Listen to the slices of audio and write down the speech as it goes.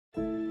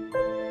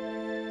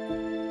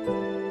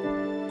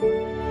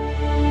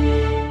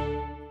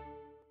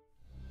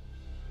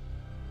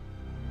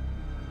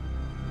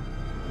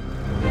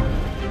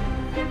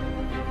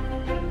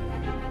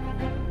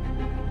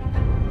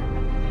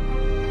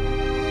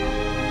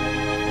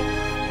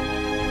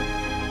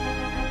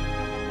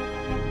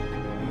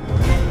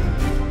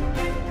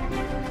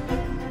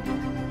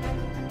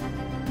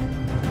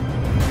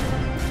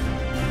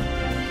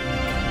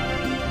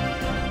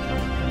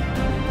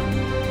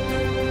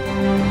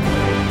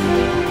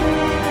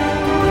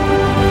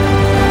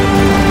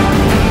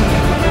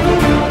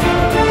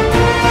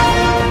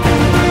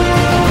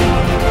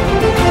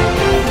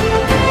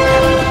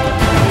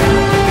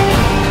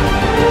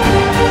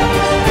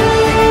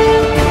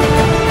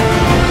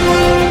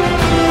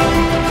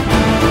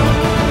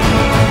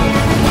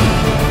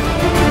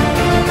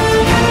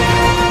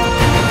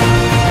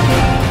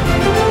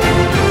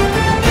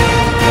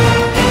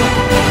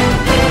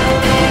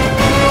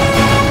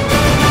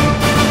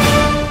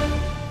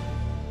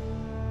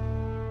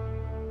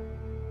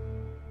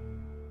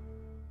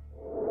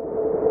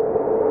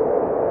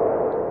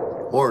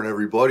Morning,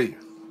 everybody.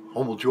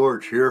 Humble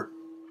George here.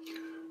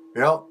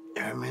 Well,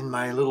 I'm in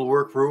my little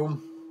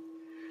workroom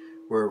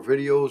where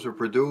videos are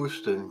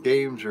produced and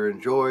games are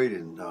enjoyed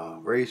and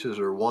races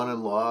are won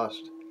and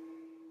lost.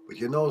 But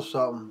you know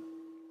something?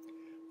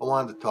 I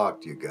wanted to talk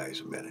to you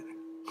guys a minute.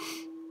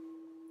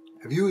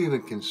 Have you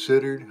even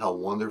considered how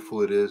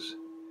wonderful it is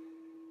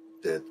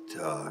that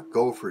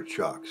Gopher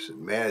Chucks and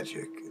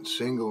Magic and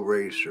Single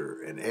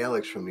Racer and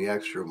Alex from the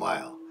Extra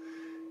Mile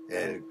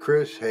and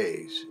Chris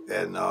Hayes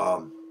and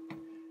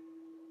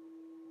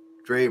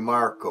Dre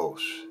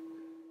Marcos,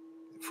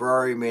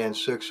 Ferrari Man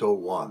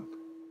 601,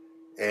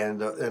 and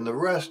the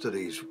rest of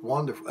these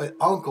wonderful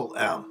Uncle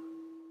M.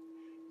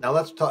 Now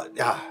let's talk.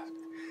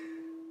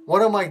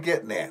 What am I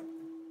getting at?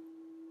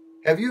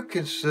 Have you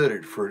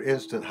considered for an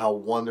instant how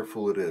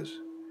wonderful it is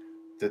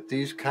that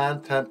these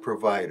content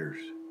providers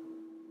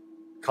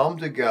come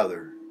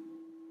together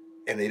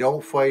and they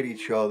don't fight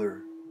each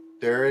other?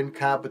 They're in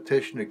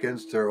competition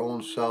against their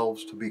own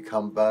selves to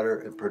become better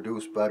and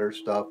produce better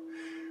stuff.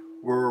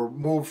 We're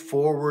moved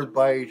forward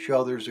by each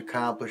other's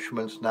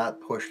accomplishments,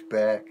 not pushed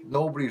back.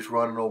 Nobody's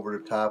running over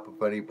the top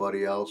of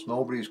anybody else.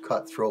 Nobody's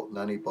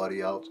cutthroating anybody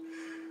else.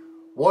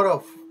 What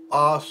an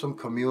awesome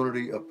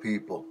community of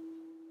people.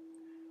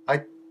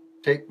 I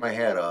take my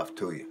hat off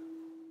to you.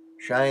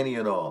 Shiny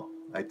and all,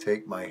 I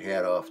take my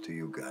hat off to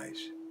you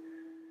guys.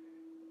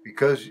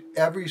 Because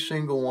every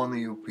single one of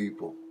you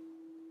people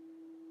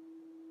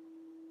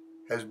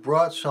has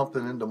brought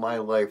something into my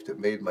life that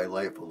made my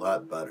life a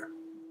lot better.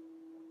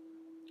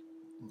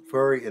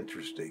 Very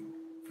interesting.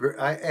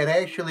 And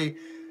actually,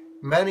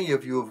 many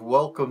of you have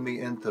welcomed me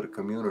into the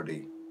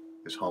community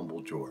as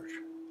Humble George.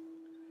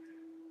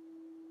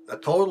 A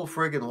total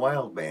friggin'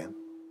 wild man.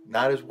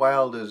 Not as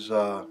wild as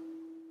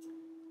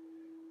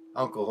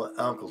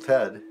Uncle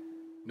Ted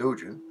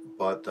Nugent,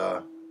 but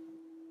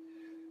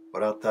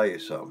I'll tell you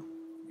something.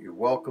 You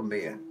welcomed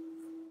me in.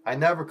 I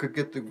never could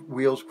get the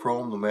wheels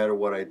chrome no matter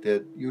what I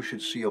did. You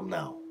should see them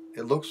now.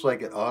 It looks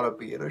like it ought to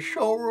be in a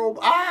showroom.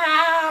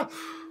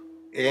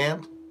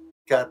 And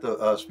got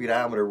the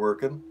speedometer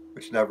working,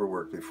 which never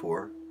worked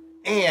before,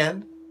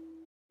 and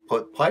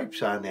put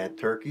pipes on that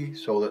turkey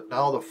so that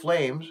now the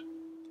flames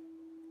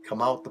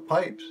come out the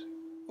pipes.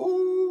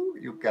 Ooh,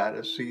 you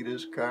gotta see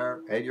this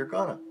car, and you're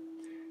gonna.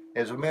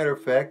 As a matter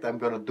of fact, I'm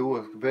gonna do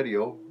a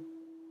video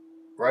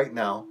right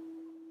now,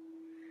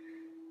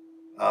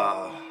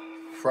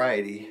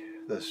 Friday,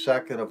 the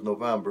 2nd of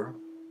November.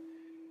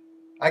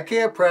 I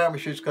can't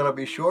promise you it's going to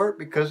be short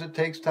because it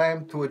takes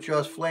time to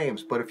adjust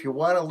flames. But if you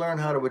want to learn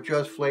how to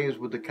adjust flames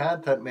with the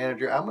content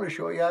manager, I'm going to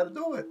show you how to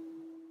do it.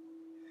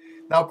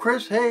 Now,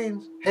 Chris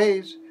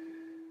Hayes,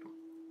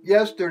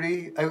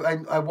 yesterday,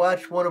 I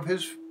watched one of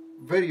his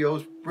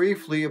videos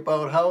briefly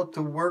about how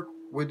to work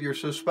with your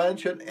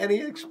suspension, and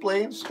he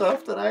explained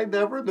stuff that I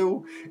never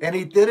knew. And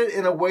he did it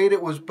in a way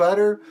that was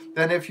better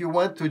than if you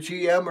went to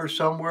GM or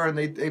somewhere and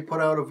they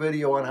put out a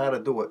video on how to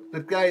do it.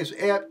 The guy's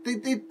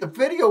the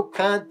video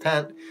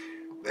content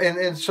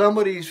and some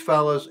of these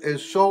fellas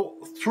is so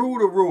through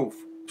the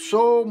roof,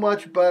 so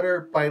much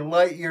better by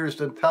light years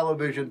than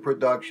television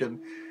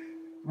production.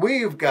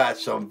 We've got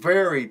some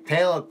very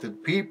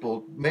talented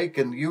people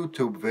making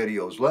YouTube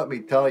videos, let me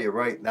tell you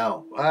right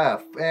now.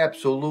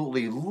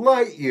 Absolutely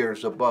light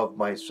years above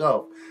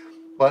myself.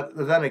 But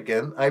then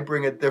again, I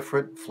bring a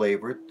different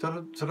flavor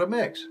to the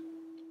mix.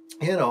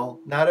 You know,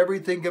 not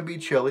everything can be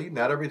chili.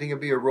 Not everything can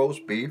be a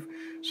roast beef.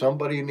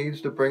 Somebody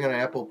needs to bring an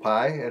apple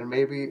pie. And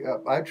maybe,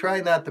 I try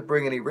not to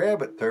bring any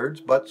rabbit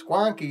turds, but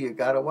Squonky, you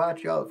got to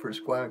watch out for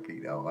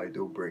Squonky. No, I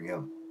do bring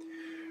him.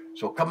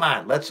 So come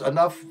on,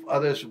 enough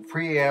of this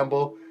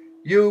preamble.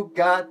 You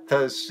got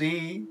to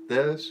see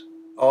this.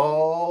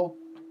 Oh,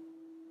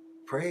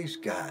 praise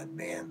God,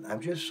 man.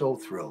 I'm just so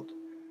thrilled.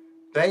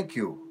 Thank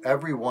you,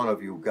 every one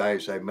of you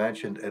guys I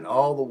mentioned and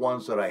all the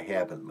ones that I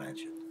haven't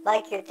mentioned.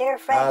 Like your dear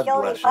friend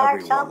Jody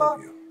Parks,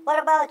 Humble?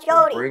 What about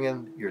Jody?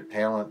 Bringing your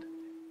talent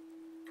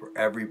for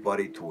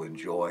everybody to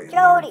enjoy.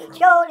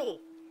 Jody.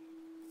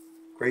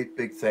 Great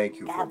big thank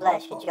you. God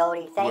bless you,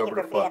 Jody. Thank you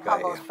for being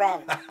Humble's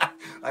friend.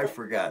 I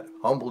forgot.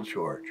 Humble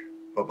George.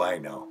 Bye-bye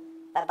now.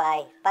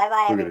 Bye-bye.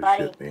 Bye-bye,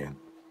 everybody. Look at this shit, man.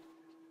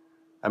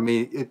 I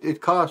mean,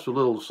 it costs a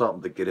little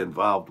something to get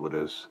involved with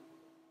this,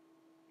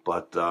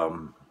 but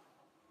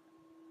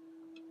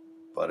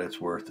it's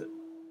worth it.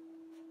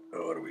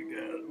 What do we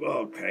got?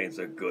 All kinds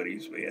of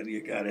goodies, man.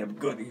 You got to have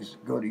goodies,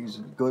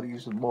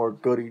 and more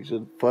goodies,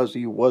 and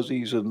fuzzy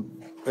wuzzies,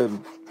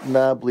 and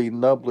knobbly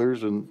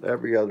nubblers, and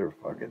every other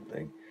fucking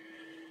thing.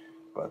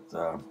 But,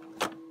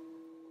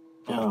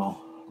 you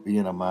know,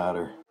 being a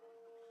modder.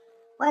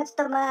 What's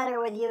the matter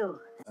with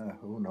you?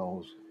 Who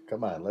knows?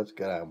 Come on, let's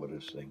get on with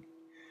this thing.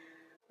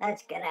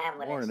 Let's get on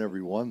with it. Morning,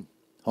 everyone.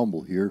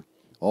 Humble here.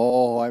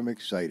 Oh, I'm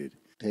excited.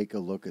 Take a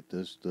look at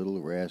this little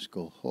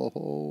rascal.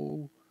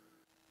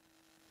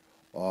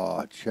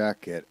 Oh,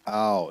 check it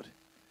out.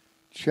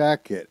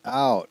 Check it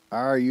out.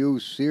 Are you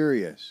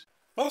serious?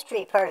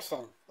 Mystery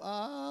person.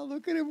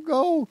 Look at him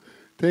go.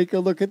 Take a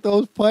look at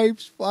those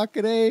pipes.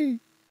 Fucking A.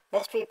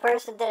 Mystery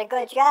person did a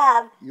good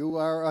job. You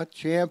are a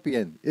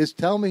champion.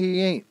 Tell me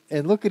he ain't.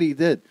 And look what he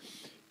did.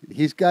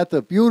 He's got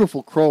the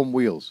beautiful chrome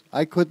wheels.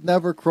 I could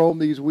never chrome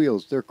these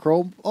wheels. They're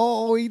chrome.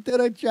 Oh, he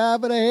did a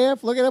job and a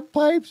half. Look at the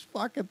pipes.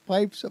 Fucking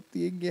pipes up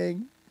the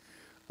yin-yang.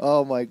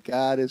 Oh, my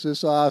God. Is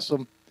this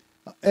awesome?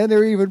 And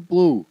they're even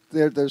blue.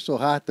 They're so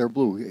hot they're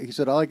blue. He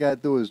said all I got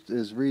to do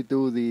is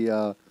redo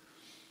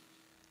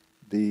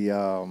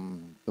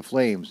the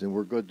flames, and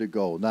we're good to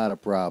go. Not a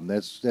problem.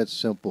 That's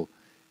simple.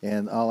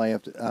 And all I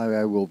have to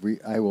I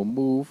will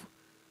move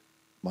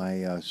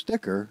my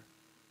sticker,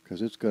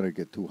 because it's going to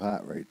get too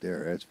hot right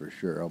there. That's for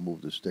sure. I'll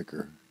move the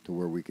sticker to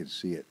where we can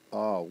see it.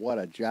 Oh, what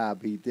a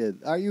job he did.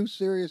 Are you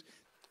serious?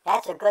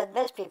 That's a good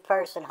mystery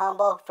person,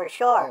 Humble, for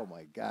sure. Oh,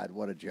 my God,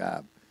 what a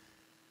job.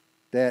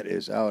 That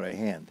is out of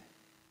hand.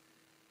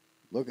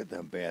 Look at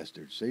them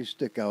bastards. They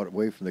stick out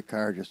away from the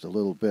car just a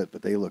little bit,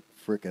 but they look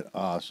freaking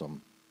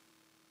awesome.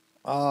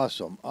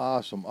 Awesome,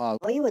 awesome, awesome.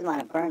 Well, you wouldn't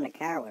want to burn the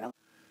car with them.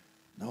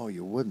 No,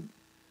 you wouldn't.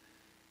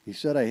 He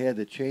said I had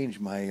to change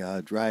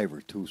my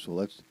driver, too, so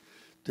let's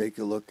take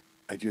a look.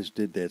 I just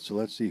did that, so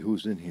let's see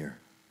who's in here.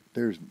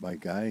 There's my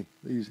guy.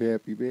 He's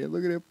happy, man.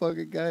 Look at that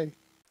fucking guy.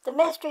 The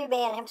mystery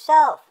man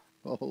himself.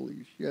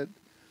 Holy shit.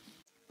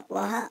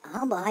 Well,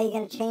 Humble, how are you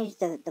going to change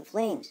the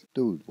flames?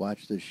 Dude,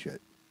 watch this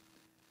shit.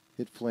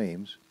 Hit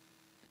flames.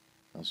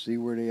 I'll see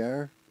where they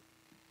are.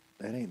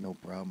 That ain't no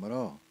problem at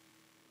all.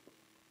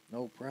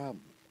 No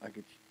problem.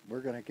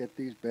 We're going to get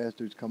these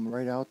bastards coming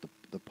right out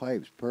the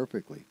pipes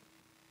perfectly.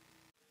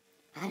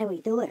 How do we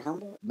do it,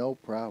 Humble? No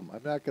problem.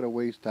 I'm not going to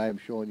waste time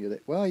showing you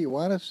that. Well, you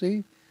want to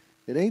see?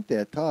 It ain't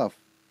that tough.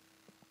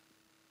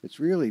 It's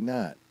really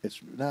not.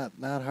 It's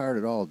not hard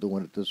at all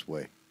doing it this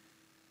way.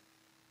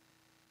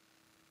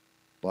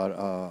 But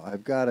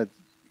I've got to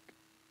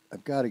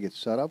get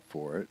set up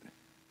for it.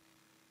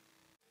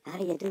 How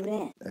do you do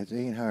that? It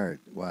ain't hard.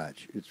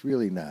 Watch. It's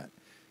really not.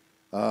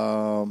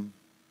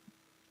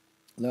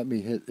 Let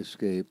me hit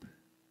escape.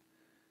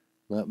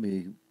 Let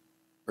me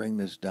bring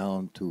this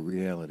down to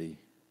reality.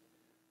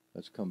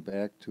 Let's come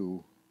back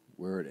to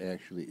where it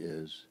actually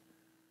is.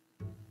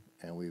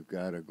 And we've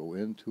got to go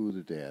into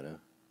the data.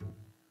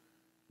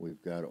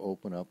 We've got to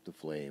open up the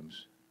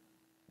flames.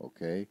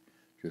 Okay?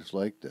 Just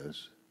like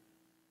this.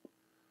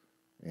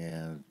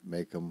 And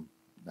make them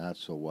not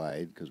so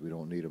wide, because we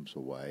don't need them so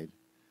wide.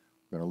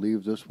 We're going to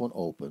leave this one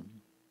open.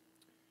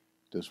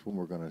 This one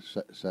we're going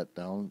to set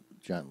down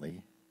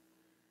gently.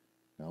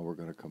 Now we're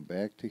going to come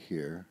back to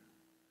here.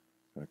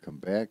 Going to come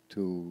back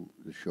to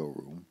the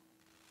showroom.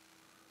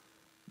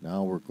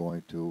 Now we're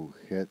going to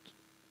hit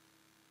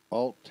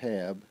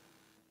Alt-Tab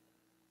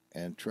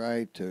and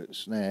try to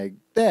snag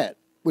that,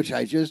 which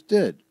I just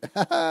did.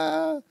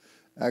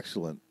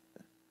 Excellent.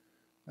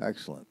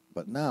 Excellent.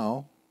 But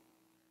now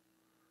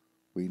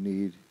we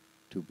need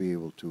to be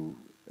able to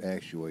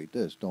actuate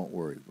this. Don't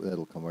worry.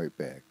 That'll come right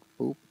back.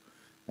 Boop.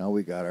 Now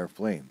we got our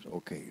flames.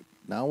 Okay.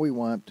 Now we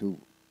want to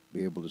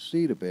be able to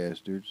see the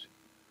bastards.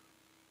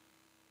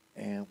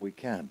 And we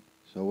can.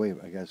 So wait,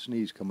 I got a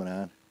sneeze coming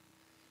on.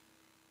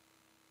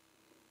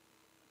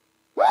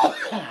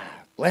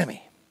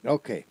 Blammy.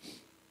 Okay.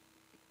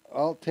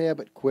 Alt-Tab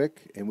it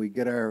quick, and we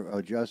get our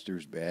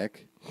adjusters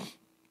back.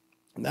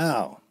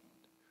 Now,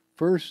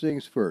 first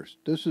things first.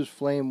 This is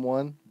flame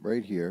 1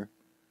 right here.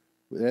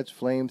 That's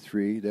flame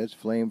 3, that's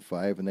flame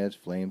 5, and that's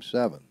flame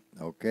 7.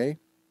 Okay?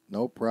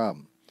 No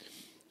problem.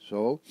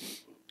 So,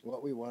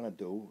 what we want to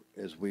do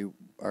is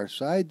our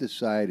side to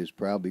side is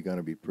probably going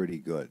to be pretty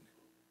good.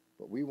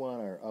 But we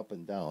want our up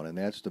and down, and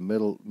that's the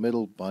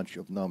middle bunch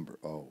of number.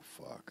 Oh,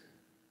 fuck.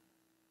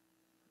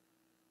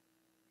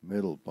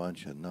 Middle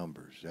bunch of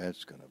numbers.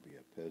 That's going to be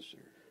a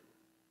pisser.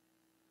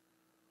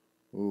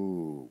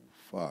 Ooh,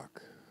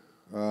 fuck.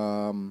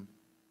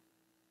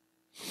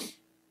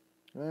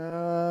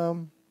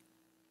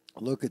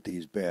 Look at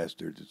these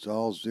bastards. It's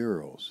all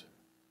zeros.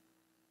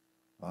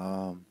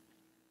 All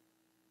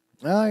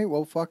right,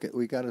 well, fuck it.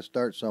 We got to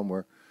start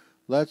somewhere.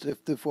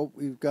 If what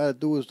we've got to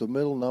do is the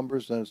middle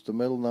numbers, then it's the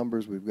middle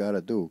numbers we've got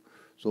to do.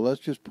 So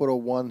let's just put a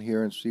 1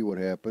 here and see what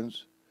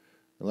happens.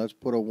 And let's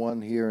put a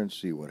 1 here and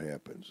see what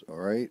happens. All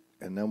right?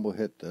 And then we'll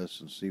hit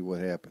this and see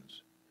what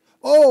happens.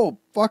 Oh,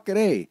 fucking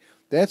A.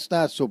 That's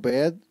not so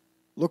bad.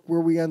 Look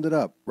where we ended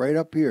up. Right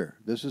up here.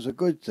 This is a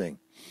good thing.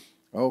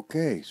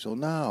 Okay, so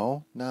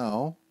now,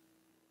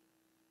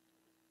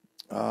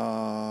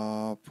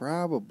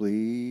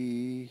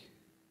 probably,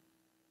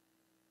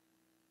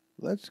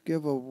 let's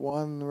give a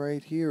 1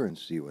 right here and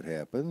see what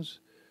happens.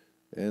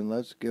 And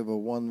let's give a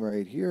 1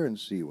 right here and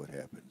see what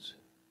happens.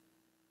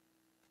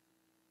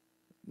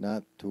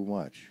 Not too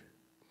much.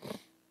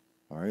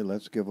 All right,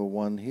 let's give a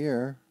 1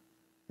 here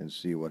and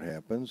see what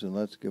happens. And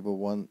let's give a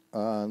 1,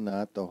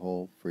 not the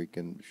whole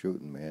freaking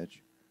shooting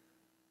match,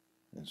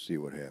 and see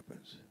what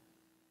happens.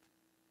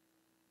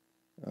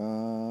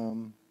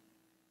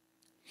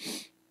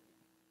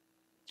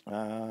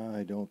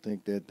 I don't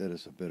think that did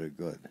us a bit of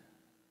good.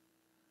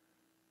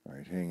 All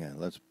right, hang on.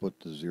 Let's put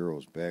the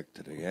zeros back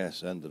to the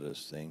ass end of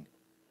this thing.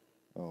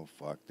 Oh,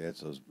 fuck.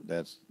 That's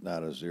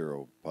not a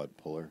zero putt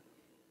puller.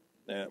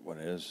 That one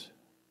is.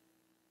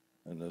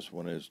 And this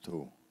one is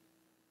too.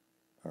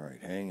 All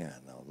right, hang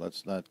on now.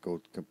 Let's not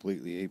go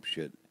completely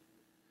apeshit.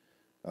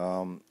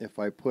 If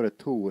I put a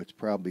 2, it's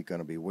probably going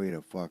to be way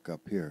the fuck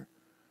up here.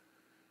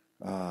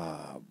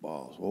 Ah,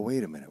 balls. Well,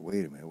 wait a minute.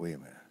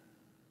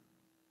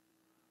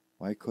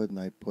 Why couldn't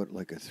I put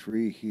like a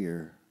 3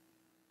 here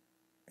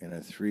and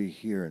a 3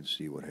 here and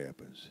see what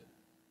happens?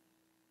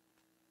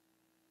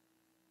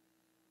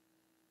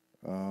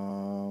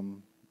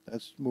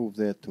 Let's move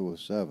that to a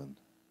 7.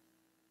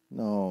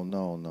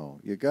 No.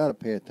 You got to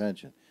pay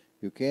attention.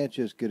 You can't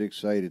just get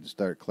excited and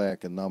start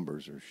clacking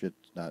numbers or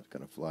shit's not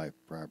going to fly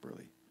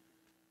properly.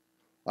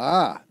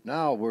 Ah,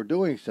 now we're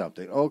doing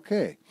something.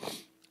 Okay.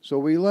 So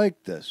we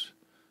like this.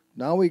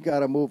 Now we got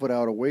to move it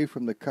out away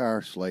from the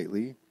car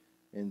slightly,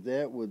 and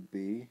that would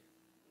be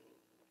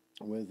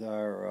with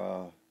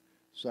our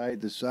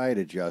side-to-side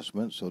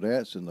adjustment. So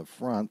that's in the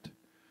front.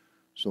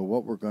 So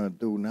what we're going to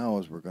do now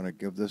is we're going to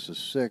give this a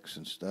 6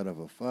 instead of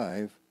a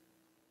 5,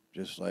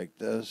 just like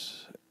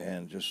this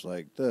and just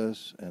like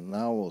this, and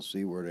now we'll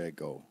see where they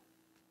go.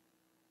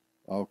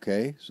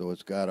 Okay, so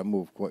it's got to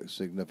move quite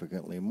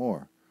significantly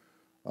more.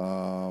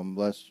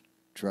 Let's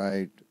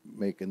try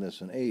making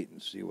this an 8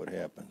 and see what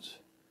happens.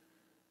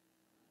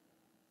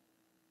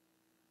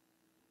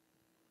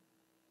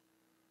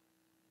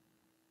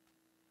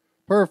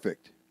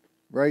 Perfect.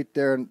 Right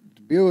there.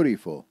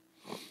 Beautiful.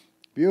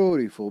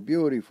 Beautiful.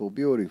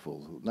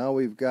 Now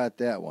we've got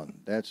that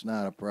one. That's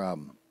not a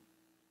problem.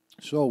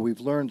 So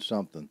we've learned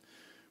something.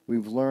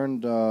 We've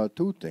learned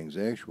 2 things,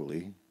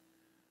 actually.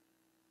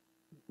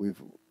 We've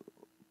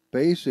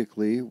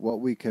basically, what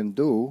we can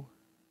do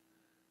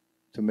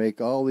to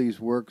make all these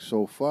work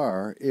so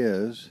far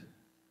is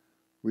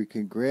we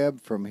can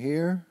grab from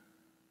here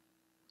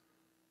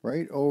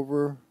right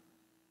over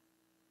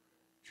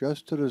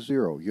just to the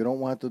 0. You don't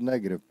want the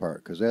negative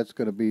part because that's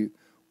going to be,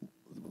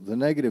 the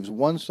negative's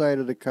one side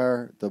of the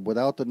car,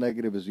 without the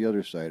negative is the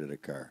other side of the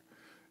car.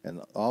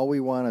 And all we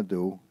want to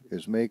do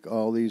is make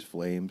all these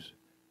flames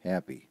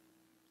happy.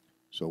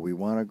 So we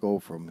want to go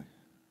from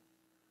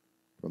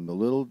the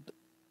little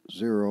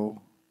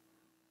 0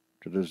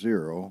 to the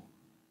 0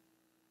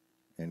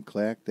 and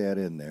clack that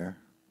in there.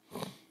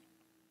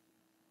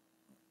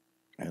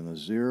 And the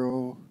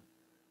 0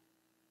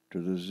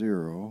 to the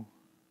 0.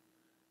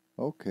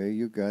 Okay,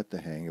 you got the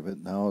hang of it.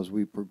 Now as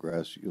we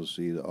progress, you'll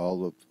see that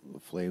all the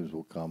flames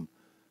will come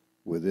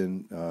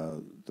within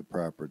the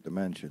proper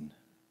dimension.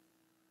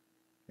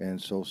 And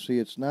so, see,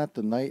 it's not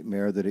the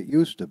nightmare that it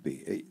used to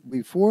be.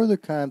 Before the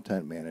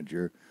content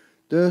manager,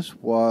 this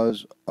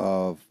was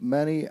a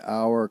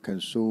many-hour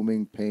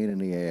consuming pain in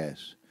the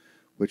ass,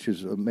 which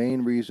is the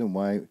main reason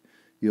why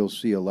you'll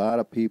see a lot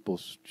of people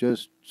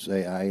just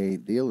say, I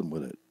ain't dealing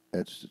with it.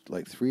 It's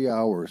like 3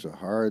 hours of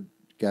hard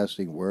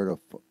guessing where the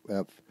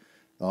F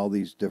all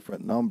these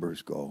different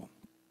numbers go,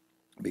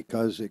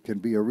 because it can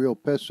be a real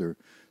pisser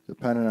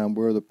depending on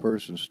where the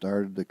person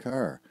started the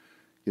car.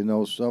 You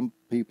know, some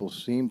people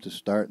seem to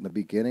start in the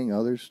beginning,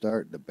 others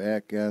start in the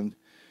back end.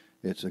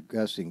 It's a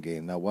guessing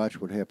game. Now watch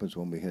what happens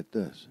when we hit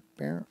this.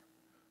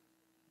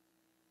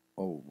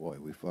 Oh boy,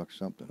 we fucked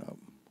something up.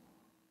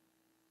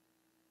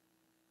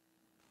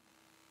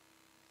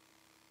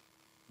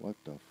 What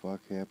the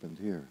fuck happened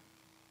here?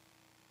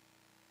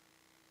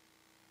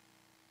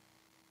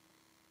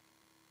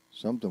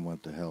 Something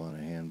went to hell in a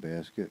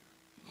handbasket.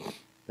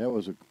 That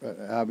was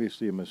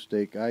obviously a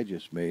mistake I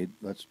just made.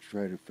 Let's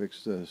try to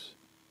fix this.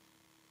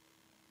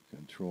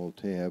 Control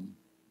tab.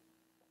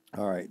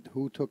 All right,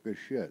 who took a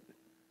shit?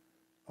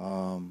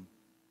 What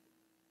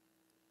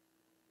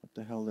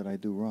the hell did I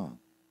do wrong?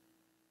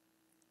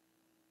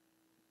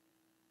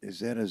 Is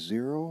that a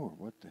 0 or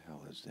what the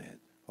hell is that?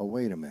 Oh,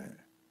 wait a minute.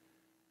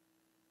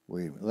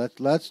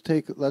 Let's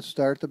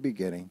start the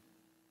beginning.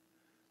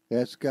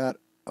 That's got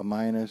a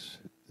minus.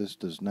 This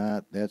does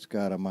not. That's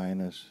got a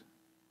minus.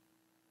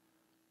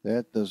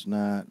 That does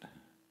not.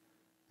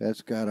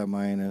 That's got a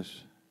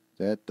minus.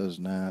 That does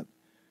not.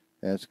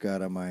 That's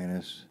got a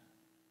minus.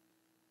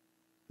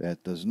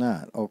 That does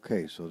not.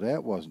 Okay, so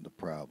that wasn't the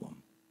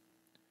problem.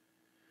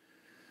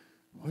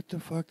 What the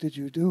fuck did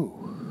you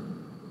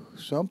do?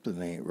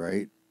 Something ain't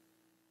right.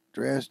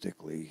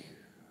 Drastically.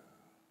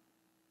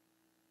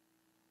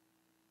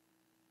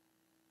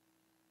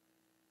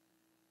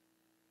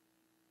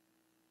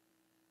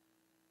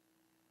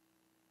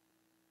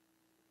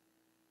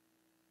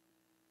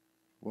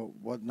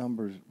 What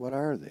numbers, what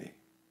are they?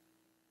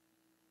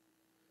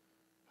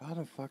 How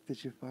the fuck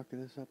did you fuck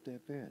this up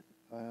that bad?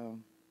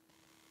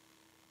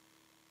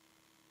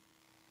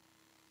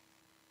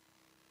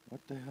 What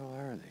the hell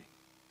are they?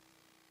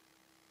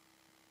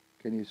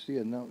 Can you see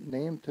a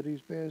name to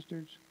these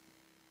bastards?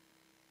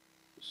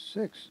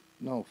 6,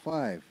 no,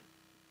 5.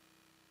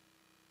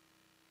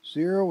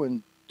 0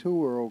 and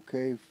 2 are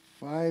okay.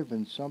 5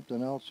 and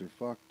something else are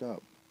fucked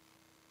up.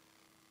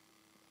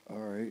 All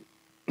right.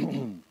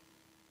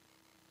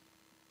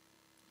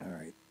 All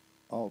right.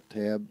 Alt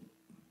tab.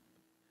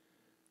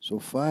 So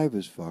 5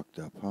 is fucked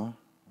up, huh?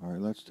 All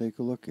right, let's take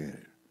a look at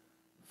it.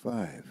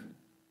 5.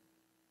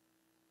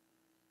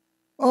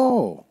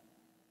 Oh.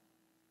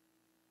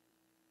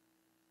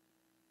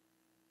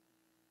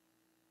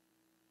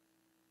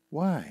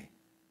 Why?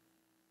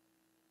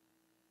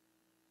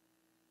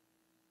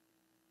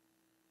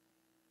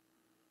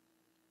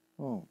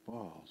 Oh,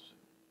 balls.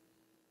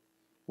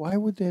 Why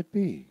would that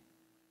be?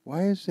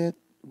 Why is that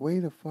way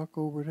the fuck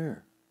over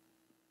there?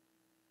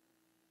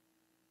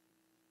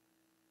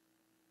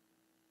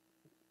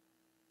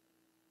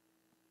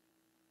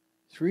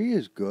 Three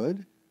is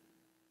good.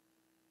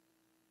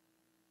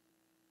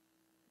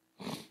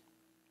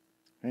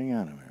 Hang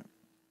on a minute.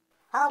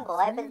 Humble,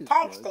 I've been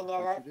texting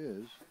you. Which it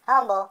is.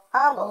 Humble.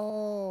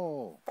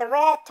 Oh. The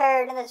rat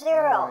turd and the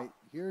zero. All right.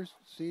 Here's,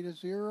 see the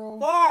zero?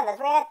 Yeah,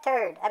 the rat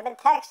turd. I've been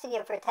texting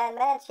you for 10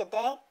 minutes, you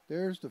think?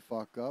 There's the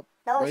fuck up.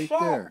 No right shit.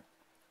 There.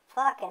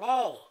 Fucking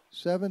A.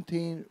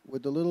 17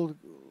 with the little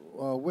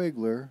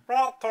wiggler.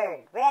 Rat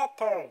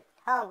turd.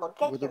 Humble,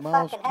 get with your a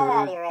mouse fucking head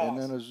out of turd your ass.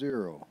 and then a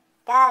zero.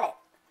 Got it.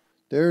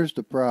 There's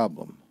the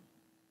problem.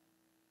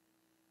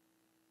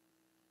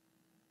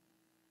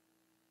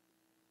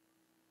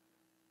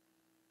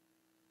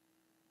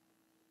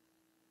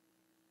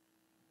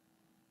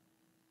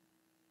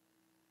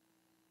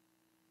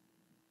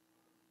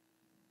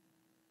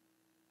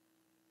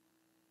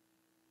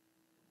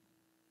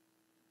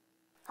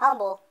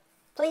 Humble,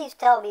 please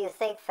tell me you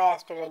think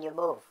faster than you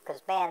move.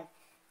 Because, man,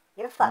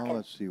 you're fucking... Now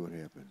let's see what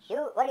happens.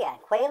 What are you on,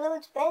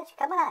 Quaaludes, bitch?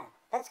 Come on.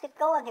 Let's get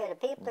going here. The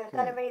people are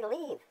kind of ready to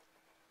leave.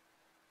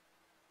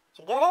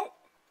 Did you get it?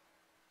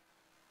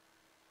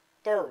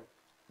 Dude.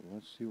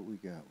 Let's see what we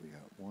got. We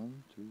got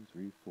 1, 2,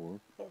 3, 4.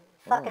 You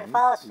fucking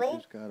fall asleep? We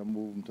just got to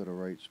move them to the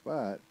right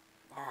spot.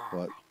 Oh,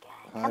 but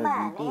my God. Come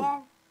on,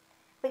 man.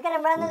 We going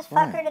to run We're this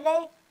fine. fucker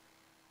today?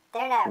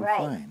 They're not We're right.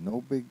 fine.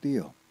 No big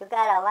deal. You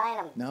got to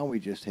align them. Now we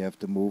just have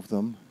to move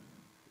them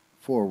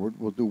forward.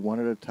 We'll do one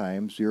at a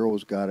time.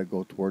 Zero's got to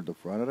go toward the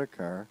front of the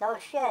car. No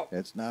shit.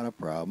 That's not a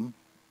problem.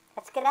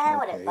 Let's get on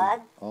with it,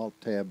 bud. I'll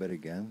tab it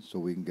again so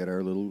we can get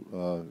our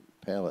little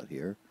palette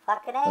here.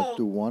 Fucking A. Let's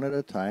do one at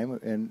a time.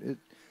 And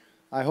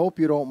I hope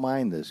you don't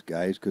mind this,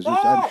 guys, because Yeah,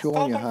 I'm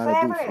showing you how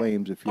to do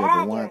flames if you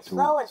ever want to.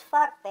 Slow as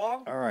fuck,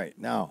 man. All right,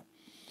 now,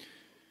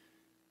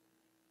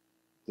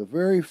 the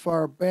very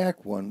far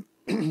back one,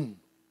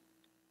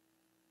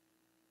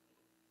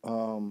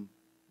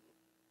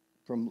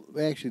 from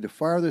actually the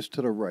farthest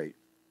to the right,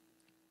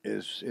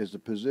 is the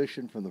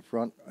position from the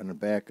front and the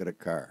back of the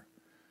car.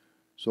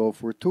 So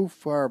if we're too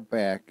far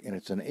back and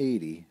it's an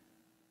 80,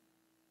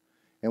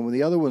 and when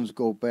the other ones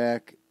go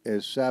back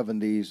as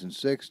 70s and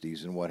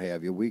 60s and what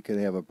have you, we can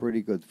have a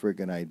pretty good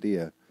friggin'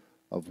 idea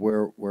of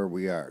where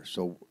we are.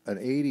 So an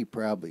 80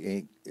 probably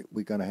ain't,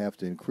 we're going to have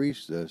to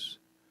increase this.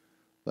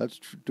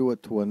 Let's do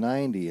it to a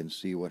 90 and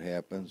see what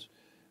happens.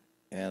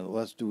 And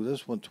let's do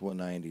this one to a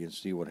 90 and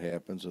see what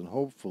happens. And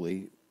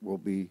hopefully we'll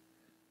be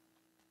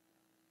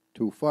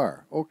too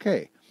far.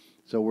 Okay,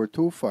 so we're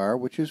too far,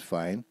 which is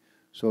fine.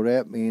 So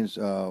that means,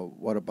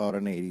 what about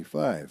an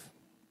 85?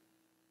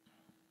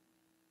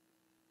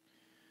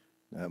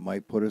 That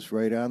might put us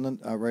right on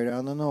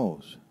the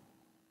nose.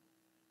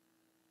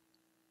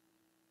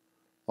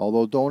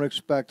 Although don't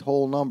expect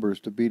whole numbers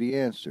to be the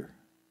answer.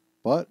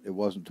 But it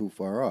wasn't too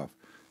far off.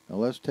 Now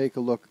let's take a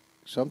look.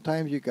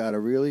 Sometimes you got to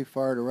really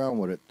fart around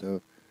with it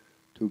to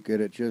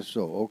get it just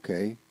so.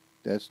 Okay,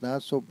 that's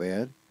not so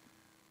bad.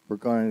 We're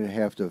going to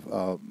have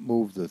to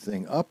move the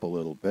thing up a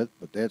little bit,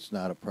 but that's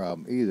not a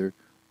problem either.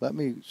 Let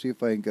me see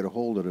if I can get a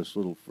hold of this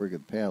little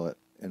friggin' pallet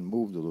and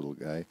move the little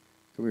guy.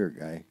 Come here,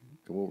 guy.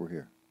 Come over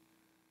here.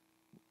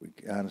 We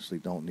honestly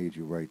don't need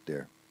you right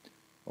there.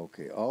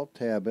 Okay, I'll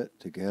tab it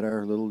to get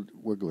our little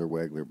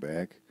wiggler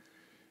back.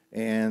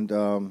 And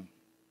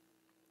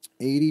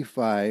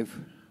 85.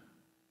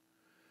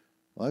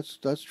 Let's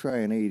try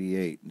an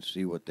 88 and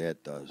see what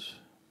that does.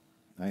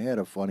 I had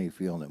a funny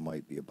feeling it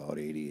might be about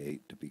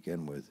 88 to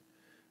begin with.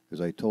 Because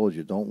I told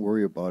you, don't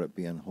worry about it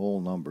being whole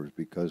numbers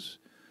because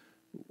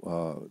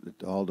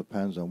it all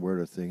depends on where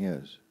the thing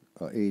is.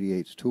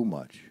 88's too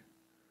much.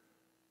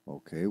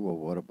 Okay, well,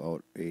 what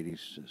about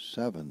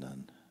 87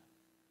 then?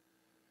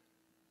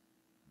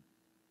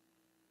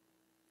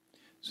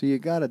 So you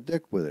got to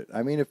dick with it.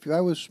 I mean, if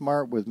I was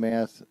smart with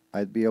math,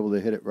 I'd be able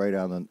to hit it right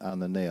on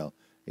the nail.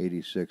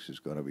 86 is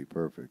going to be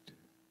perfect.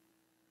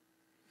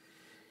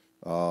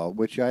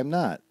 Which I'm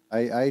not.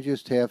 I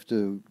just have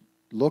to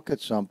look at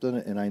something,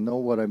 and I know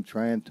what I'm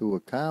trying to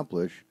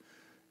accomplish,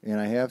 and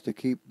I have to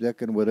keep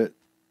dicking with it,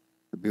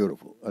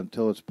 beautiful,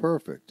 until it's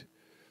perfect.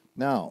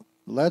 Now,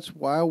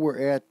 while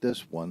we're at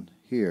this one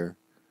here,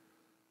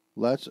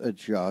 let's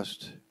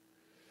adjust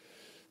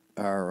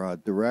our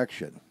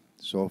direction.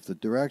 So if the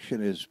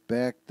direction is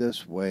back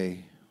this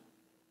way,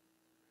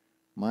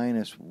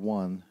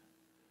 -1,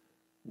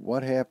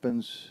 what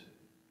happens?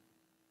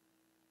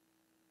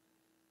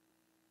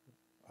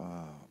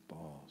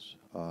 Balls.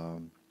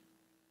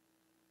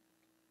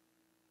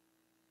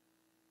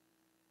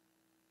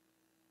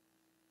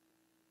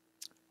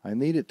 I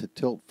need it to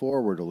tilt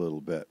forward a little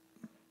bit.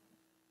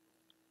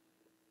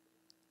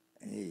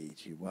 Hey,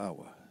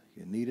 Chihuahua,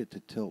 you need it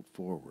to tilt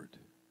forward.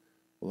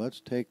 Well,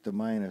 let's take the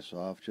minus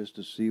off just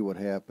to see what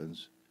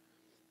happens.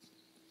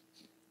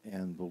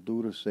 And we'll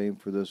do the same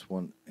for this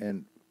one.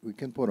 And we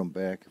can put them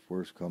back if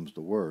worse comes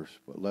to worse.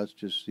 But let's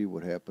just see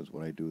what happens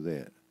when I do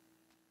that.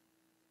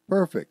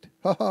 Perfect.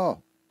 Ha ha.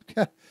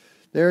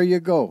 There you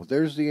go.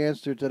 There's the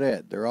answer to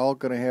that. They're all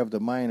going to have the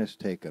minus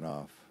taken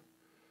off.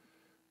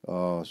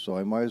 So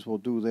I might as well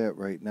do that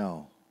right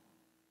now.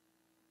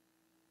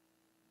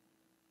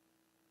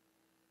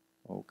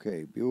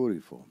 Okay,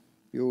 beautiful.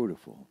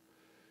 Beautiful.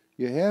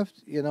 You have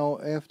to, you know,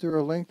 after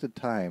a length of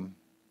time,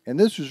 and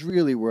this is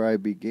really where I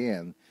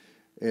began,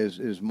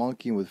 is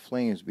monkeying with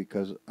flames,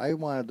 because I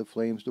wanted the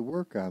flames to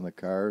work on the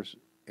cars,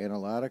 and a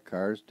lot of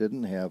cars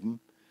didn't have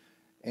them,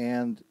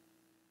 and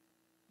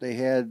they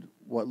had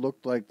what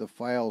looked like the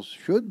files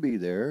should be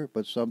there,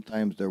 but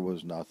sometimes there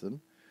was nothing.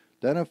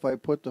 Then if I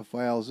put the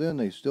files in,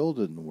 they still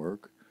didn't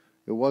work.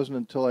 It wasn't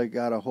until I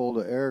got a hold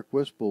of Eric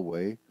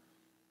Wispelway,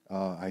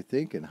 I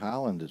think in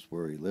Holland is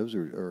where he lives,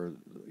 or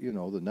you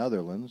know, the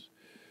Netherlands,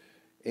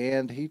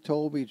 and he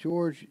told me,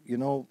 George, you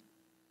know,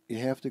 you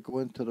have to go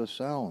into the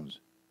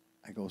sounds.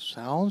 I go,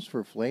 sounds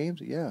for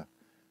flames? Yeah.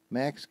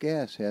 Max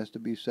gas has to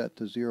be set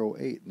to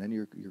 0.8, and then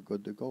you're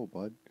good to go,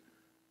 bud.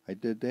 I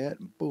did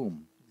that, and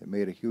boom, it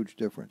made a huge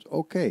difference.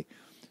 Okay,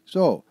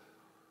 so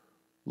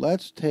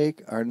let's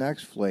take our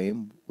next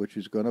flame, which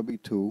is going to be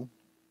 2,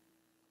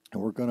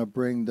 and we're going to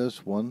bring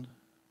this one.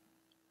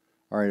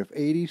 All right, if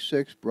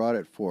 86 brought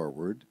it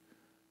forward,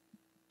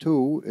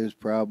 2 is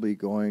probably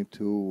going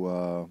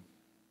to...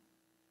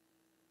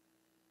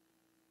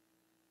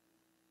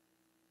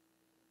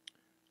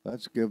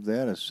 let's give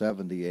that a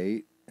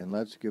 78, and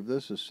let's give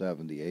this a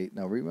 78.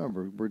 Now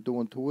remember, we're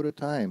doing 2 at a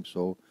time,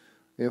 so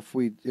if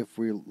we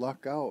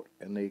luck out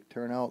and they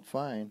turn out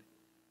fine,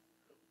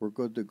 we're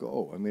good to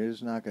go. I mean,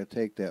 it's not going to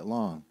take that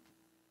long.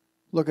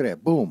 Look at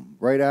that, boom,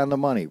 right on the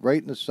money,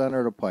 right in the center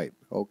of the pipe.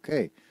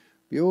 Okay,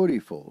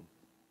 beautiful.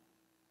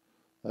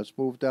 Let's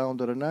move down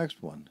to the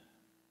next one.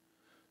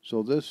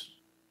 So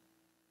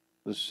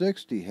the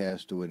 60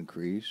 has to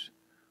increase.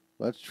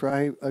 Let's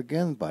try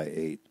again by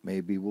 8.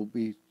 Maybe we'll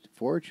be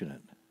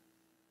fortunate.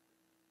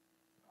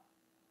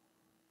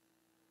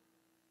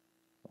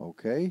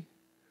 Okay,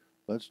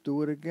 let's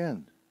do it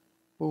again.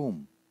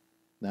 Boom.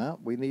 Now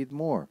we need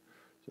more.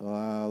 So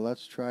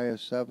let's try a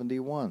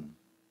 71.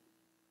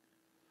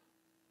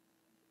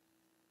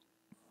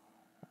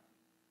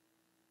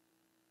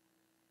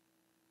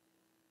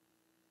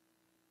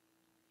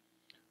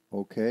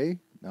 Okay,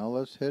 now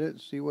let's hit it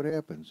and see what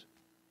happens.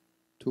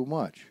 Too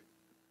much.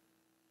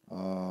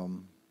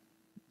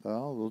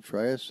 Well, we'll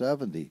try a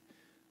 70.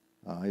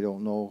 I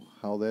don't know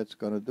how that's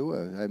going to do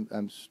it.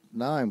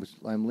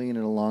 I'm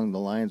leaning along the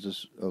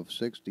lines of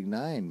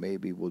 69.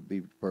 Maybe would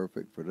be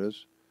perfect for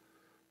this,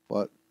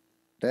 but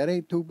that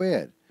ain't too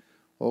bad.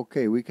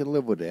 Okay, we can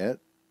live with that.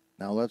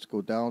 Now let's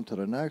go down to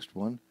the next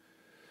one.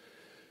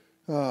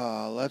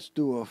 Let's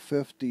do a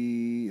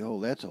 50.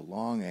 Oh, that's a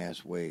long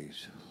ass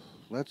ways.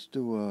 Let's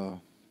do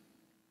a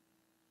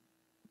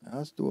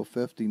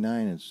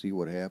 59 and see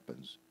what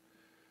happens.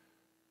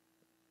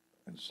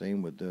 And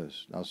same with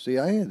this. Now, see,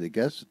 I had to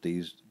guess at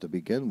these to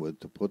begin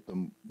with to put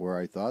them where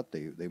I thought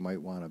they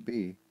might want to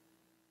be.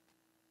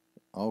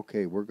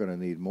 Okay, we're going to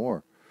need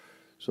more.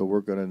 So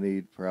we're going to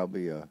need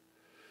probably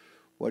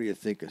what do you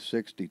think, a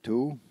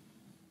 62?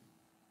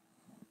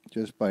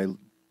 Just by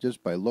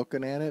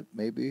looking at it,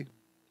 maybe.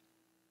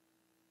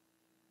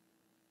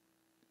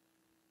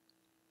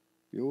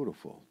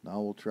 Beautiful. Now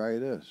we'll try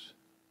this.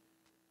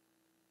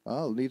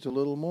 Oh, it needs a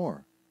little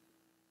more.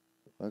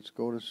 Let's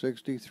go to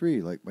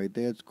 63, like my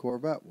dad's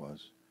Corvette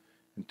was.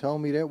 And tell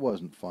me that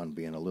wasn't fun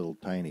being a little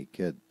tiny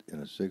kid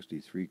in a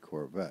 63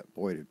 Corvette.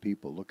 Boy, did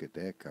people look at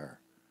that car.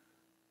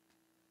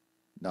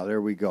 Now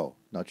there we go.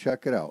 Now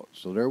check it out.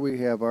 So there we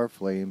have our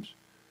flames.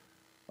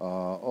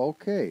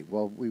 Okay,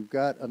 well, we've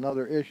got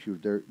another issue.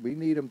 We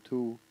need them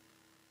to...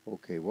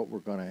 Okay, what we're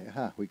going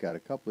to... we got a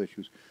couple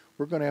issues.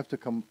 We're going to have to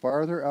come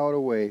farther out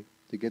away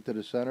to get to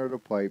the center of the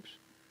pipes.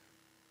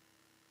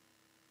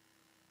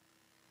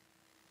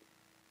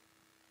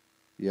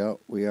 Yeah,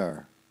 we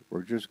are.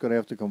 We're just going to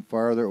have to come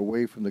farther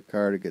away from the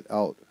car to get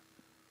out.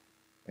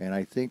 And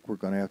I think we're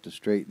going to have to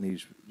straighten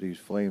these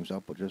flames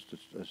up with just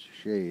a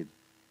shade.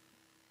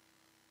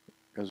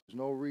 Because there's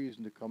no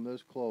reason to come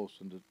this close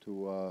and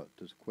to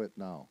quit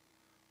now.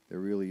 There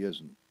really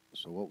isn't.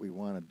 So what we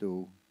want to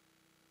do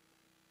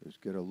is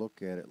get a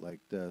look at it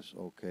like this.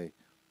 Okay,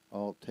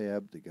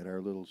 Alt-Tab to get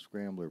our little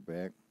scrambler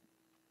back.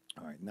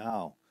 All right,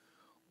 now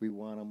we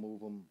want to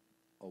move them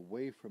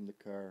away from the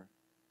car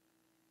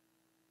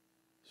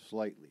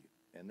slightly.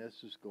 And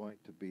this is going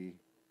to be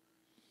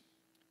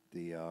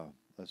the,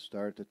 let's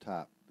start at the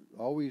top.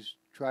 Always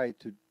try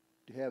to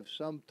have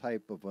some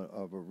type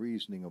of a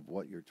reasoning of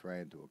what you're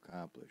trying to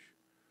accomplish.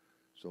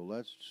 So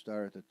let's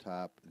start at the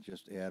top and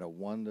just add a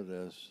 1 to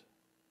this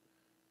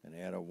and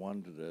add a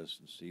 1 to this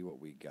and see what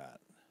we got.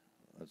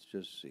 Let's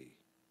just see.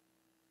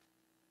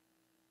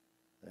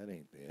 That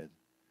ain't bad.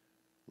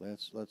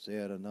 Let's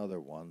add another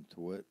 1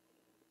 to it.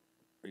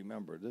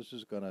 Remember, this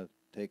is going to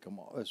take them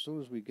all. As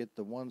soon as we get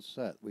the one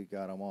set, we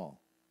got them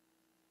all.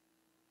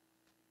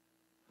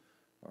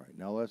 All right,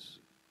 now let's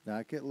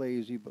not get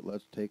lazy, but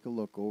let's take a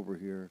look over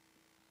here.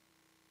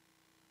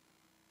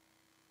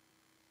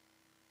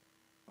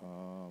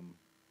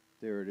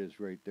 There it is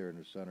right there in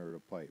the center of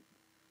the pipe.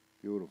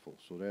 Beautiful.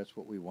 So that's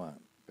what we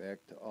want. Back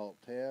to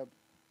Alt-Tab.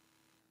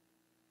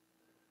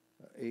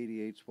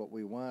 88's what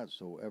we want,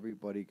 so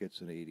everybody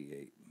gets an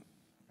 88.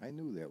 I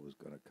knew that was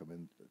going to come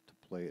into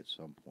play at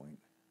some point.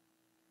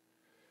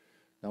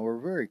 Now we're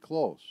very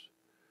close.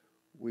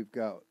 We've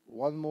got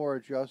one more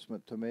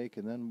adjustment to make,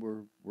 and then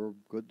we're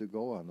good to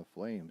go on the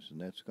flames, and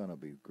that's going to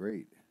be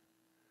great.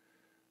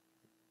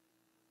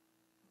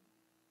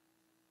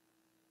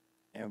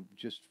 And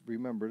just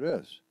remember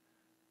this.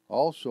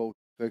 Also,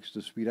 fix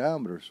the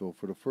speedometer. So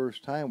for the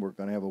first time, we're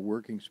going to have a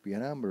working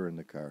speedometer in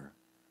the car.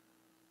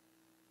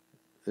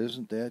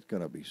 Isn't that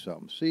going to be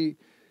something? See,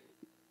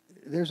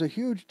 there's a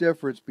huge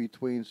difference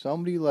between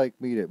somebody like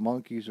me that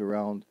monkeys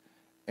around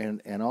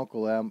and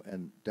Uncle M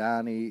and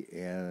Donnie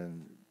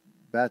and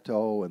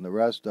Beto and the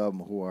rest of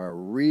them who are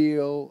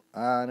real,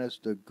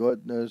 honest to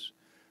goodness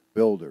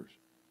builders.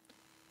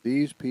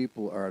 These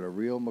people are the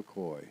real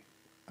McCoy.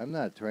 I'm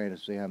not trying to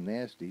say I'm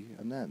nasty.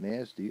 I'm not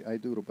nasty. I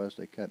do the best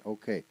I can.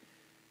 Okay.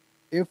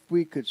 If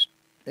we could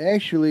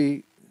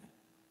actually...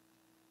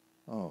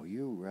 Oh,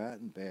 you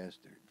rotten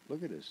bastard.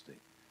 Look at this thing.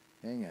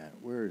 Hang on.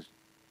 Where's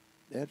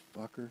that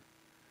fucker?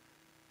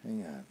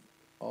 Hang on.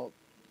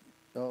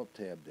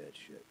 Alt-Tab that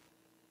shit.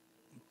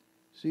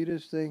 See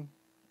this thing?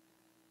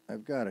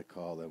 I've got to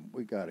call them.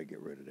 We got to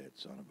get rid of that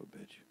son of a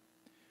bitch.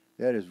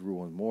 That has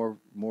ruined more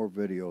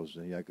videos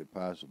than I could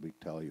possibly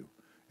tell you.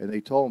 And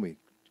they told me,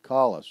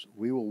 call us.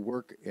 We will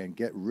work and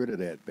get rid of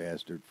that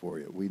bastard for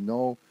you. We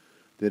know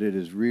that it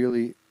is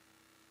really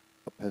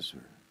a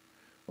pisser.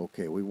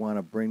 Okay, we want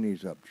to bring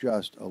these up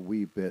just a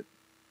wee bit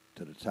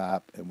to the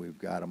top, and we've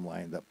got them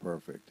lined up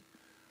perfect.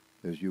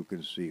 As you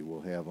can see,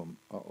 we'll have them.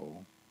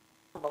 Uh-oh.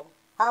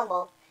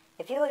 Humble.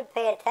 If you would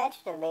pay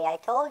attention to me, I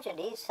told you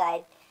the east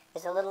side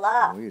is a little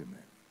off. Wait a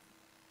minute.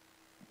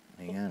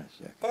 Hang on a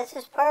second. This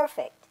is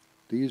perfect.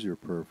 These are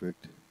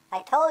perfect.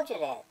 I told you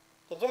that.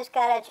 You just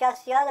got to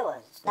adjust the other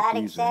ones. It's But not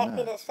these are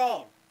exactly not. the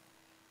same.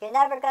 You're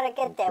never going to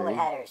get that with Okay.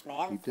 headers,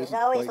 man. You There's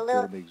didn't always quite a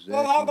little... get 'em Then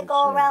exactly had to the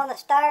go same. around the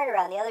starter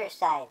on the other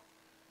side.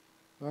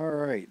 All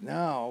right,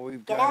 now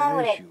we've Get got on an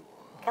with it. issue.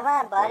 Come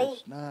on, But buddy.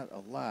 it's not a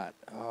lot.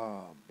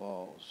 Oh,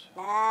 balls.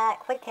 Nah,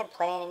 quit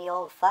complaining, you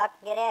old fuck.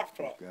 Get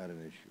after it. We've got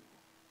an issue.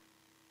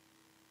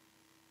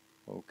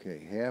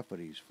 Okay, half of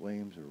these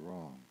flames are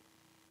wrong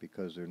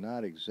because they're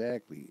not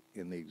exactly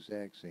in the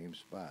exact same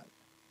spot,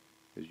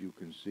 as you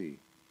can see.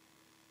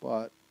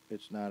 But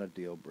it's not a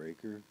deal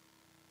breaker.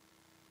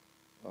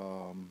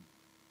 All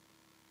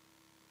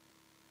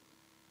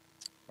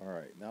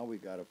right, now we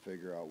got to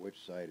figure out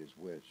which side is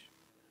which.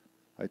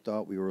 I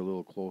thought we were a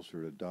little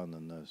closer to done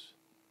than this,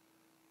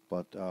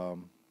 but we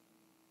can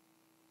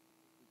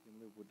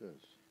live with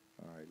this.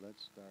 All right,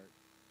 let's start.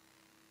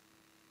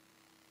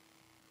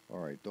 All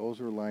right, those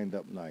are lined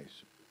up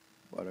nice,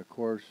 but of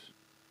course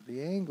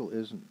the angle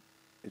isn't.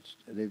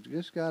 They've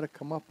just got to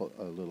come up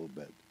a little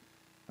bit.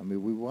 I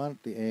mean, we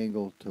want the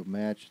angle to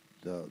match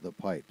the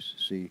pipes.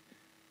 See,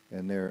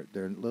 and they're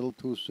a little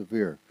too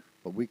severe.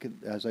 But we can,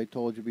 as I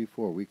told you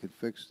before, we can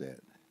fix that.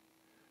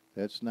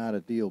 That's not a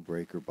deal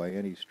breaker by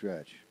any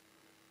stretch.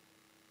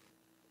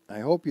 I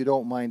hope you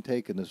don't mind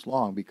taking this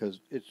long because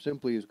it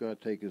simply is going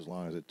to take as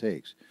long as it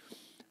takes.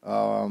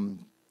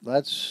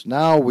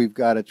 Now we've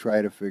got to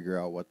try to figure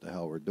out what the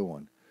hell we're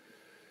doing.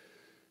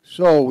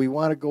 So we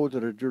want to go to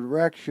the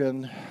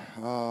direction,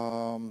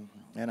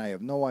 and I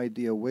have no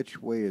idea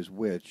which way is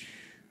which.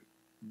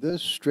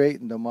 This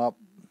straightened them up,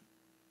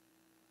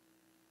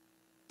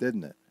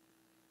 didn't it?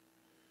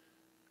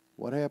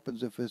 What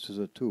happens if this is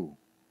a 2?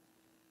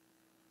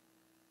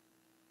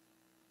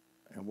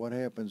 And what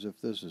happens if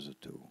this is a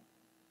 2?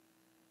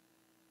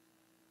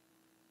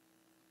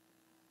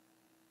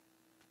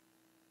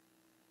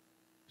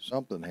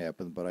 Something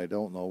happened, but I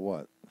don't know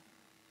what.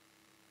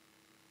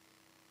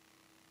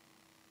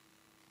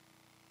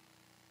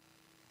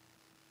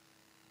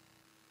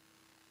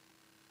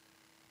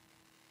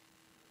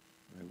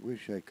 I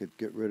wish I could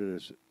get rid of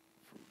this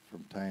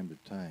from time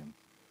to time.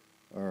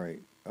 All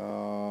right.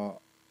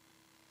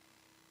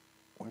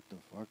 What the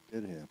fuck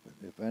did happen,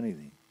 if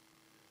anything?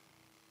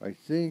 I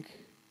think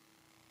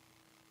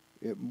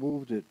it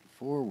moved it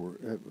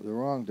forward, the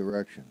wrong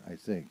direction, I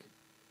think.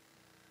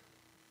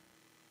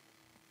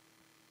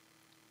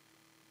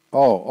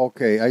 Oh,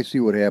 okay, I see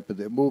what happened.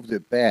 It moved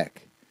it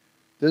back.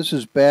 This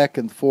is back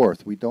and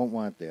forth. We don't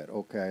want that.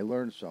 Okay, I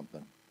learned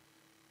something.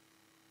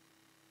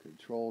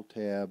 Control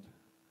tab.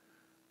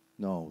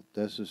 No,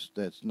 that's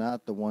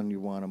not the one you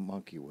want to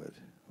monkey with.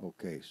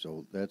 Okay,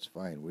 so that's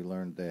fine. We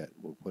learned that.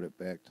 We'll put it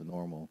back to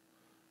normal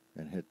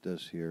and hit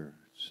this here,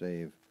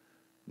 save.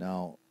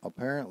 Now,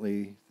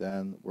 apparently,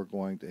 then we're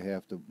going to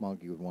have to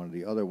monkey with one of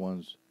the other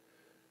ones,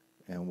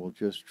 and we'll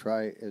just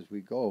try as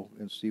we go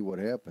and see what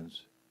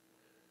happens.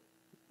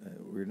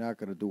 We're not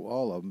going to do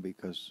all of them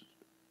because...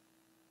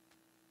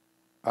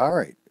 All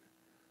right.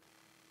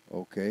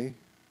 Okay.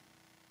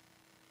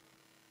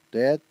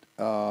 That,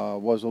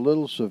 was a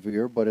little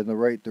severe, but in the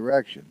right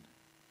direction.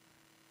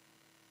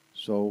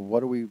 So what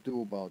do we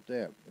do about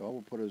that? Well,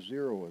 we'll put a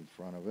 0 in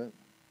front of it,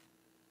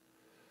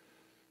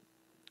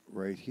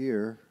 right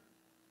here,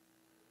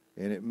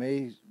 and it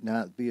may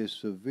not be as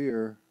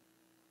severe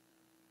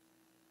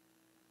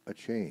a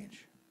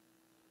change.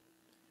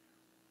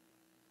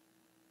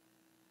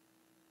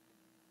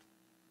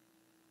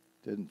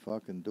 Didn't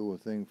fucking do a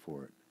thing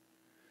for it.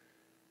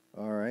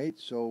 All right,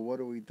 so what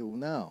do we do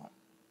now?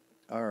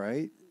 All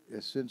right,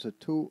 since a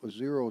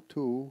 0,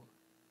 2.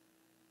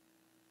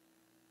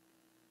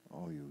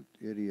 Oh, you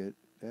idiot.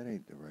 That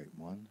ain't the right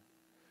one.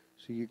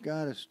 So you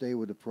got to stay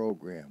with the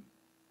program.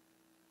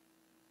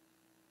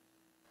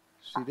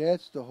 See,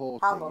 that's the whole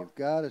thing. You've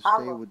got to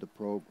stay with the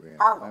program.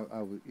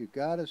 You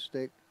got to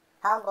stick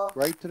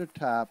right to the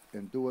top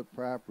and do it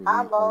properly,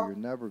 or you're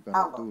never going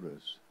to do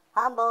this.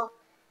 Humble.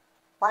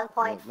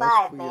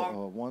 1.5, man.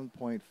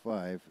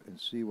 1.5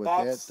 and see what that's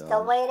that does. That's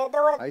the way to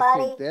do it, buddy.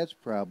 I think that's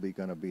probably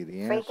going to be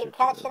the answer. Freaking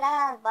catching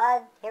on,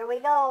 bud. Here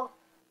we go.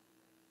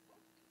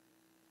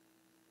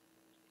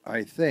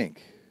 I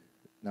think.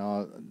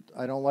 Now,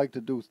 I don't like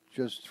to do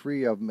just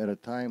 3 of them at a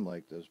time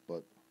like this,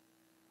 but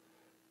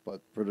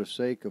for the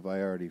sake of I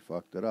already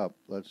fucked it up,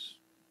 let's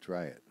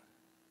try it.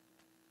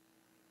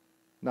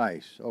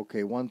 Nice.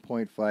 Okay,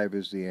 1.5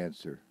 is the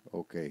answer.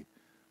 Okay,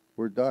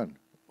 we're done.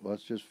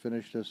 Let's just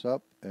finish this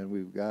up, and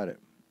we've got it.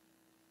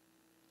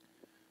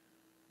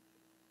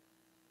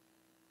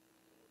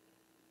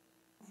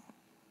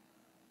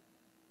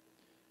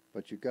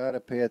 But you got to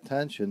pay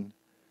attention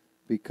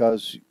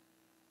because,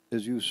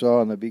 as you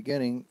saw in the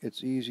beginning,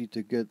 it's easy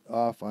to get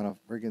off on a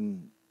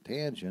friggin'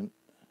 tangent,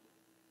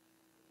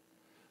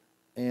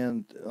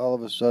 and all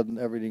of a sudden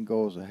everything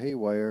goes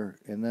haywire,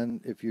 and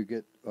then if you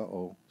get,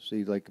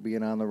 see, like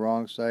being on the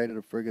wrong side of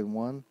the friggin'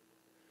 one.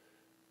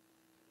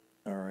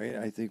 All right,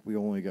 I think we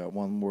only got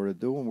one more to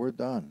do, and we're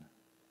done.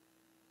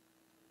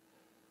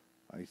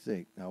 I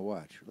think. Now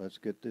watch. Let's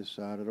get this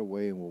out of the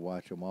way, and we'll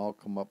watch them all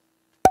come up.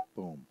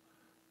 Boom.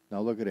 Now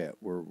look at that.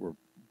 We're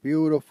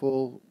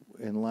beautiful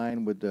in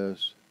line with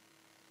this.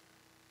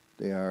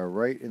 They are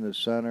right in the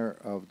center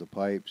of the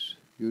pipes.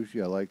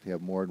 Usually I like to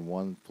have more than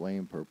one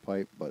flame per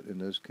pipe, but in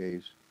this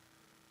case,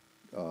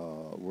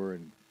 we're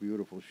in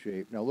beautiful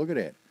shape. Now look at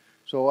that.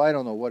 So I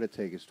don't know what it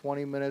takes. It's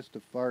 20 minutes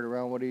to fart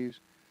around with these.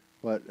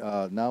 But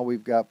now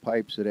we've got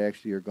pipes that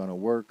actually are going to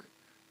work.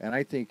 And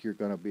I think you're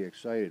going to be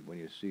excited when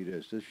you see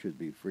this. This should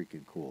be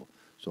freaking cool.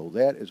 So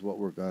that is what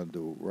we're going to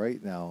do right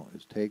now,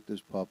 is take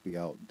this puppy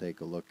out and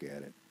take a look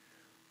at it.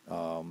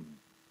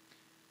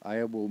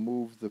 I will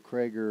move the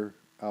Krager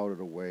out of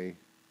the way,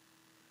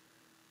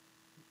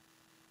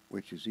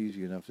 which is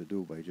easy enough to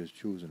do by just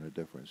choosing a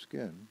different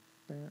skin.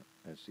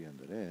 That's the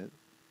end of that.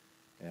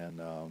 And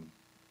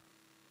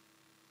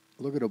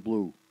look at the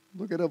blue.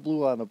 Look at the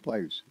blue on the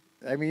pipes.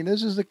 I mean,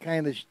 this is the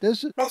kind of...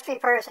 this is mystery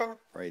person.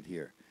 Right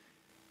here.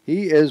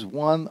 He is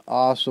one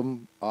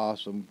awesome,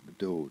 awesome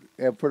dude.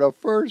 And for the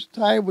first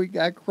time, we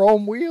got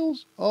chrome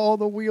wheels. Oh,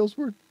 the wheels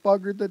were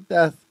buggered to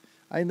death.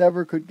 I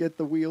never could get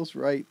the wheels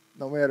right,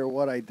 no matter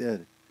what I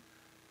did.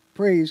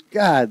 Praise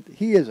God.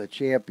 He is a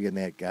champion,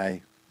 that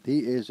guy.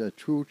 He is a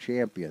true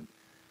champion.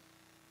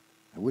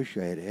 I wish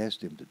I had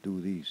asked him to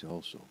do these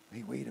also.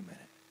 Hey, wait a minute.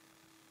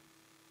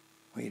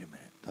 Wait a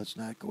minute. Let's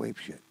not go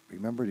apeshit.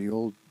 Remember the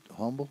old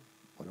Humble?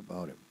 What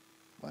about him?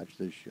 Watch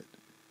this shit.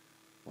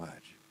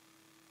 Watch.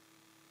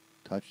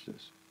 Touch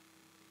this.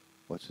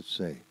 What's it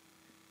say?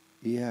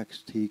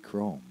 EXT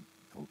Chrome.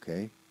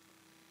 Okay.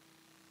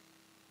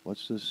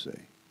 What's this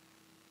say?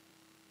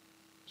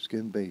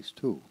 Skin base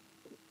 2.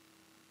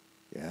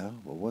 Yeah,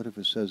 well, what if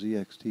it says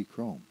EXT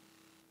Chrome?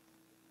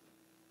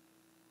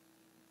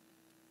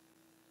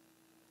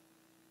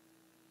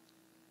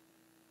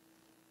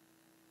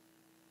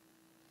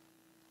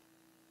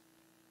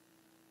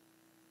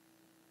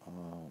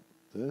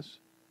 This,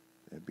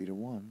 that'd be the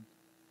one.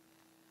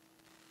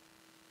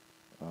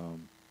 I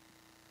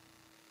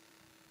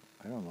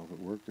don't know if it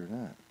worked or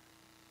not.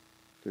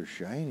 They're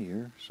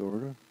shinier,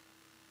 sort of.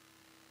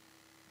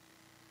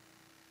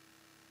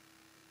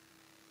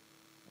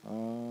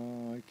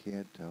 I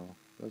can't tell.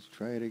 Let's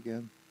try it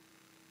again.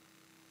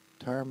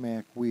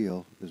 Tarmac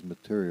wheel is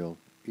material.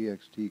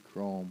 EXT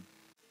Chrome.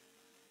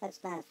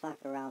 Let's not fuck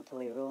around till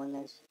we ruin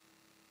this.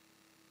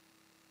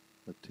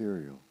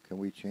 Material. Can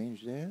we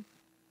change that?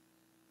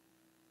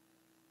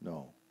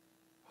 No.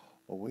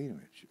 Oh, wait a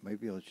minute. You might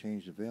be able to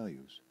change the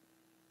values.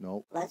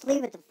 Nope. Let's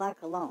leave it the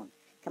fuck alone.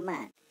 Come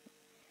on.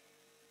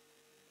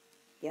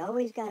 You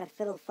always gotta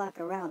fiddle fuck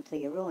around till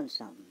you ruin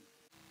something.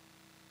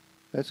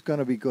 That's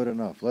gonna be good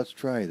enough. Let's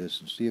try this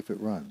and see if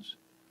it runs.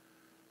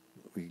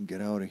 We can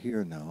get out of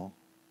here now.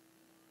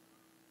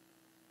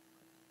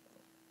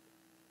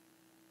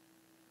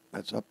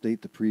 Let's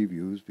update the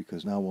previews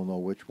because now we'll know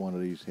which one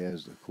of these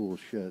has the cool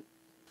shit.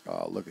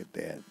 Oh, look at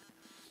that.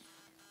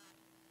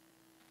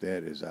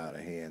 That is out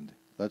of hand.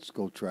 Let's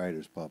go try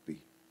this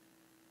puppy.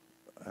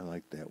 I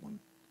like that one.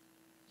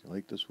 You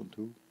like this one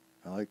too?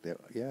 I like that.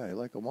 Yeah, I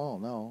like them all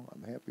now.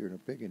 I'm happier than a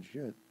pig and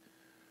shit.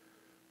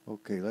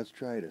 Okay, let's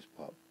try this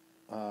pup.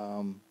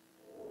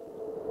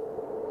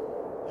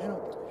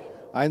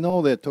 I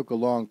know that took a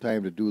long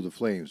time to do the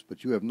flames,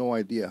 but you have no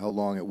idea how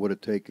long it would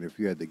have taken if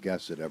you had to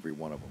guess at every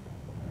one of them.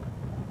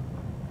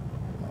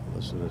 Oh,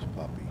 listen to this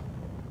puppy.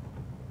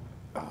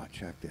 Ah,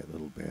 check that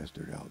little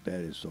bastard out.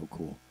 That is so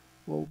cool.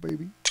 Whoa,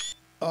 baby.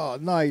 Oh,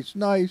 nice,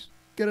 nice.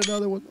 Get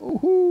another one.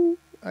 Ooh,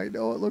 I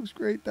know, it looks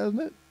great, doesn't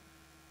it?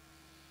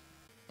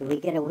 Do we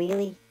get a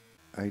wheelie?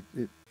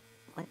 It,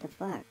 What the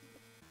fuck?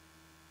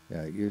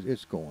 yeah,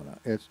 it's going on.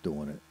 It's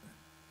doing it.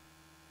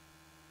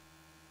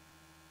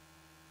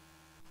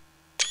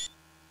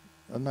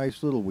 A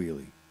nice little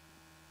wheelie.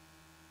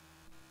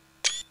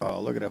 Oh,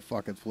 look at that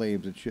fucking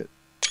flames and shit.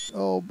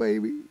 Oh,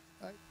 baby.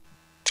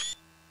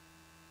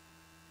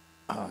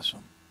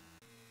 Awesome.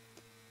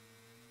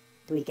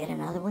 Do we get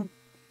another one?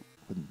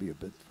 Wouldn't be a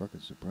bit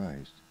fucking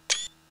surprised.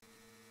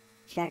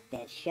 Check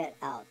that shit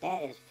out.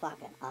 That is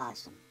fucking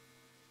awesome.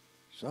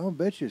 Some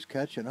bitch is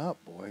catching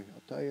up, boy.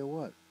 I'll tell you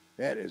what.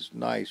 That is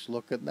nice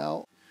looking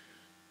now.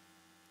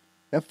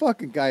 That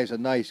fucking guy's a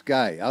nice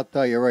guy. I'll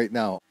tell you right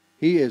now.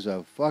 He is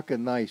a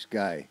fucking nice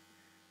guy.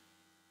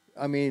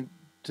 I mean,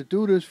 to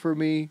do this for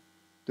me,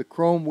 the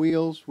chrome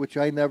wheels, which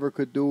I never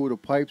could do, the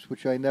pipes,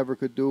 which I never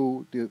could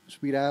do, the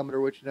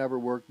speedometer, which never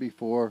worked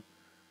before.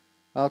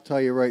 I'll tell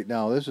you right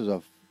now,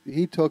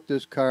 he took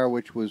this car,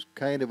 which was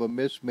kind of a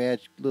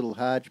mismatched little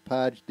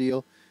hodgepodge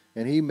deal,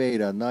 and he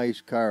made a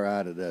nice car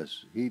out of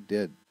this. He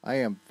did. I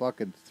am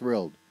fucking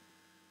thrilled.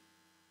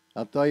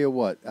 I'll tell you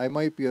what, I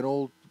might be an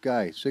old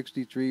guy,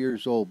 63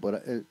 years old,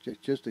 but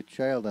just a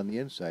child on the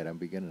inside, I'm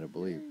beginning to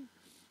believe.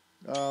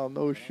 Oh,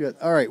 no shit.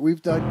 All right,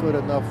 we've done good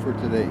enough for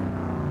today.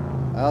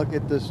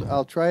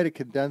 I'll try to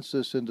condense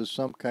this into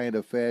some kind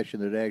of fashion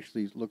that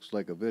actually looks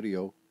like a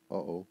video.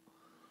 Uh-oh.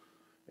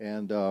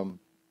 And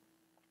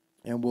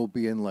we'll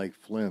be in like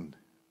Flynn.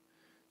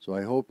 So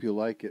I hope you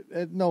like it.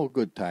 And no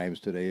good times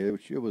today.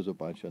 It was a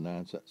bunch of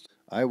nonsense.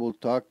 I will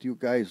talk to you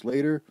guys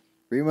later.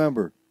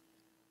 Remember,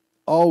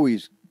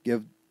 always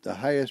give the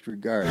highest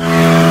regard